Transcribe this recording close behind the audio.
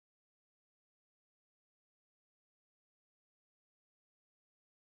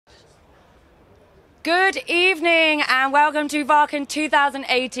Good evening and welcome to Wacken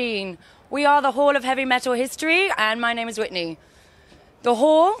 2018. We are the Hall of Heavy Metal History and my name is Whitney. The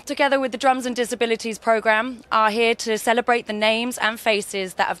Hall, together with the Drums and Disabilities programme, are here to celebrate the names and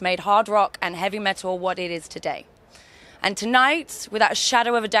faces that have made hard rock and heavy metal what it is today. And tonight, without a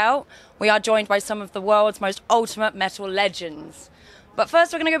shadow of a doubt, we are joined by some of the world's most ultimate metal legends. But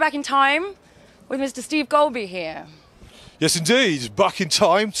first we're going to go back in time with Mr. Steve Göldby here. Yes, indeed. Back in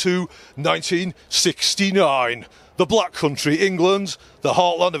time to 1969. The Black Country, England, the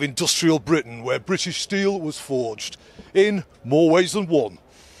heartland of industrial Britain, where British steel was forged in more ways than one.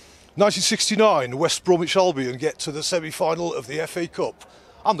 1969, West Bromwich Albion get to the semi-final of the FA Cup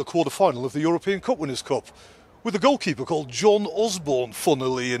and the quarter-final of the European Cup Winners' Cup, with a goalkeeper called John Osborne,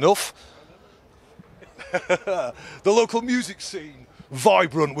 funnily enough. The local music scene,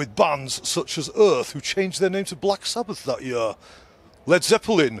 vibrant with bands such as Earth, who changed their name to Black Sabbath that year. Led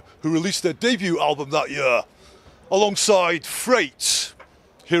Zeppelin, who released their debut album that year. Alongside Freight,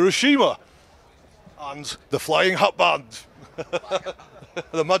 Hiroshima, and the Flying Hat Band.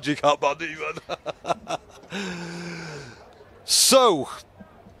 The Magic Hat Band even. So,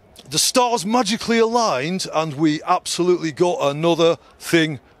 the stars magically aligned and we absolutely got another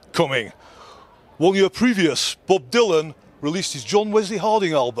thing coming. 1 year previous, Bob Dylan released his John Wesley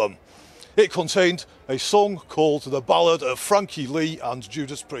Harding album. It contained a song called The Ballad of Frankie Lee and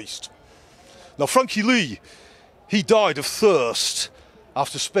Judas Priest. Now, Frankie Lee, he died of thirst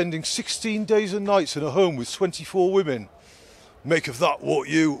after spending 16 days and nights in a home with 24 women. Make of that what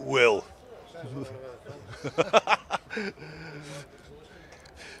you will.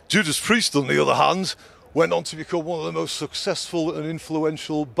 Judas Priest, on the other hand, went on to become one of the most successful and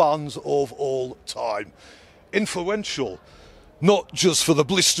influential bands of all time. Influential, not just for the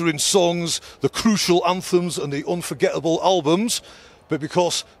blistering songs, the crucial anthems and the unforgettable albums, but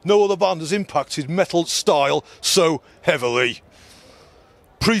because no other band has impacted metal style so heavily.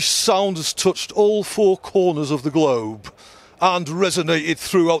 Priest's sound has touched all four corners of the globe and resonated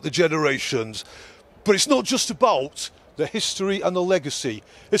throughout the generations. But it's not just about the history and the legacy,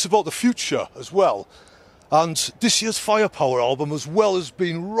 it's about the future as well. And this year's Firepower album, as well as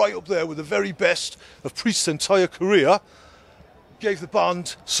being right up there with the very best of Priest's entire career, gave the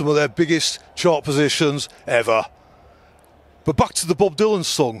band some of their biggest chart positions ever. But back to the Bob Dylan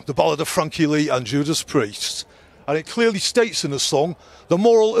song, The Ballad of Frankie Lee and Judas Priest. And it clearly states in the song, the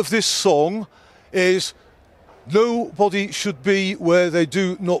moral of this song is nobody should be where they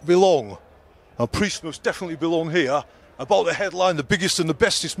do not belong. And Priest most definitely belong here, about to headline the biggest and the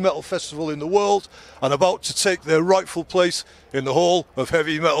bestest metal festival in the world, and about to take their rightful place in the Hall of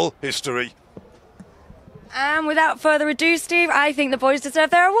Heavy Metal History. And without further ado, Steve, I think the boys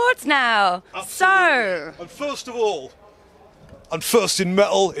deserve their awards now. Absolutely. So, and first of all, and first in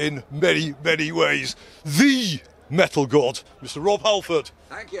metal in many, many ways, the metal god, Mr. Rob Halford.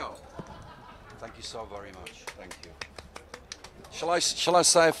 Thank you. Thank you so very much. Thank you. Shall I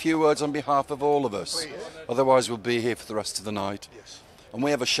say a few words on behalf of all of us? Please. Otherwise we'll be here for the rest of the night. Yes. And we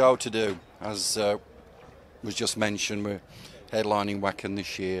have a show to do, as was just mentioned. We're headlining Wacken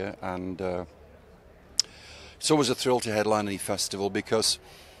this year, and it's always a thrill to headline any festival, because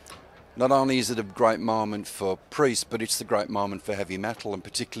not only is it a great moment for Priest, but it's the great moment for heavy metal, and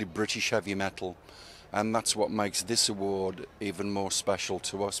particularly British heavy metal. And that's what makes this award even more special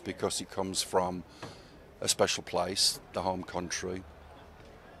to us, because it comes from a special place, the home country,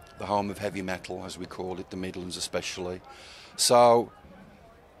 the home of heavy metal, as we call it, the Midlands especially. So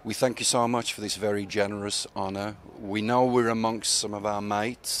we thank you so much for this very generous honour. We know we're amongst some of our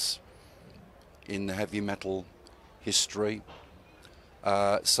mates in the heavy metal history.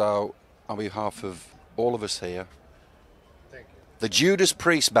 So on behalf of all of us here, thank you. The Judas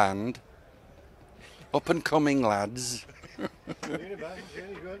Priest Band, up and coming lads.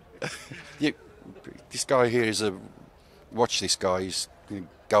 This guy here is watch this guy, he's going to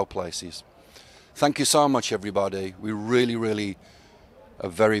go places. Thank you so much, everybody. We really, really are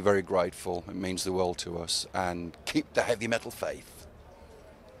very, very grateful. It means the world to us. And keep the heavy metal faith.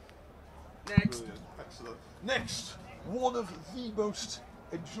 Next. Brilliant. Excellent. Next, one of the most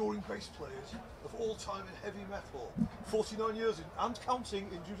enduring bass players of all time in heavy metal. 49 years in, and counting,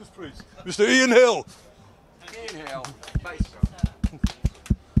 in Judas Priest. Mr. Ian Hill. Ian Hill, bass.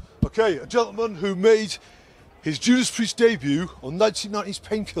 Okay, a gentleman who made his Judas Priest debut on 1990's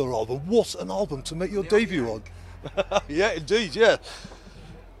Painkiller album. What an album to make your debut on. Yeah, indeed, yeah.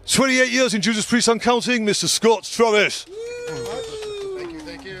 28 years in Judas Priest and counting, Mr. Scott Travis.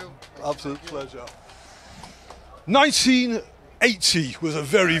 Thank you. Absolute pleasure. 1980 was a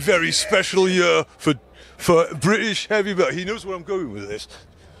very, very special year for British heavy metal. He knows where I'm going with this.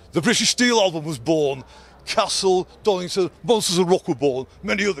 The British Steel album was born. Castle, Donington, Monsters of Rock were born.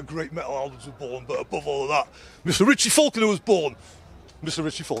 Many other great metal albums were born, but above all of that, Mr. Richie Faulkner was born. Mr.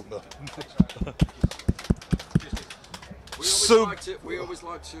 Richie Faulkner.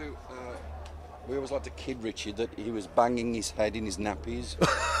 We always like to kid Richie that he was banging his head in his nappies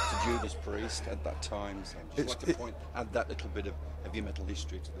to Judas Priest at that time. So just like to add that little bit of heavy metal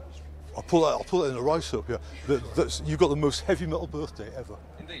history to the history. I'll pull that in a write up. Yeah, you've got the most heavy metal birthday ever.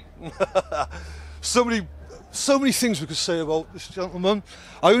 Indeed. So many things we could say about this gentleman.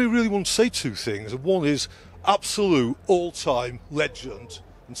 I only really want to say two things. One is absolute all-time legend,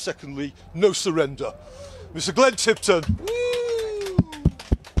 and secondly, no surrender. Mr. Glenn Tipton. Woo!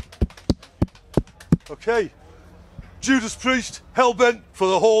 Okay, Judas Priest, hellbent for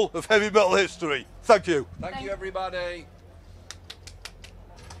the whole of heavy metal history. Thank you. Thank you, everybody.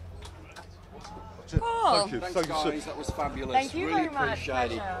 Cool. Thank you. Thanks, Thank you, guys. sir. That was fabulous. Thank you really very much.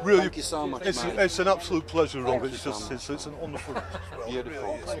 appreciate it. Pleasure. Really, Thank you so much, mate. it's an absolute pleasure, Rob. Thank It's you just so much. it's an honour for us as well. Beautiful.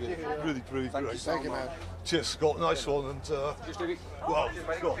 Really, is. Really, really Thank great. you so Thank you, much. man. Cheers, Scott. Nice one. And Just leave it. well,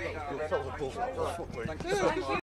 God, that was a buzz. Fuck me. Thank you so much.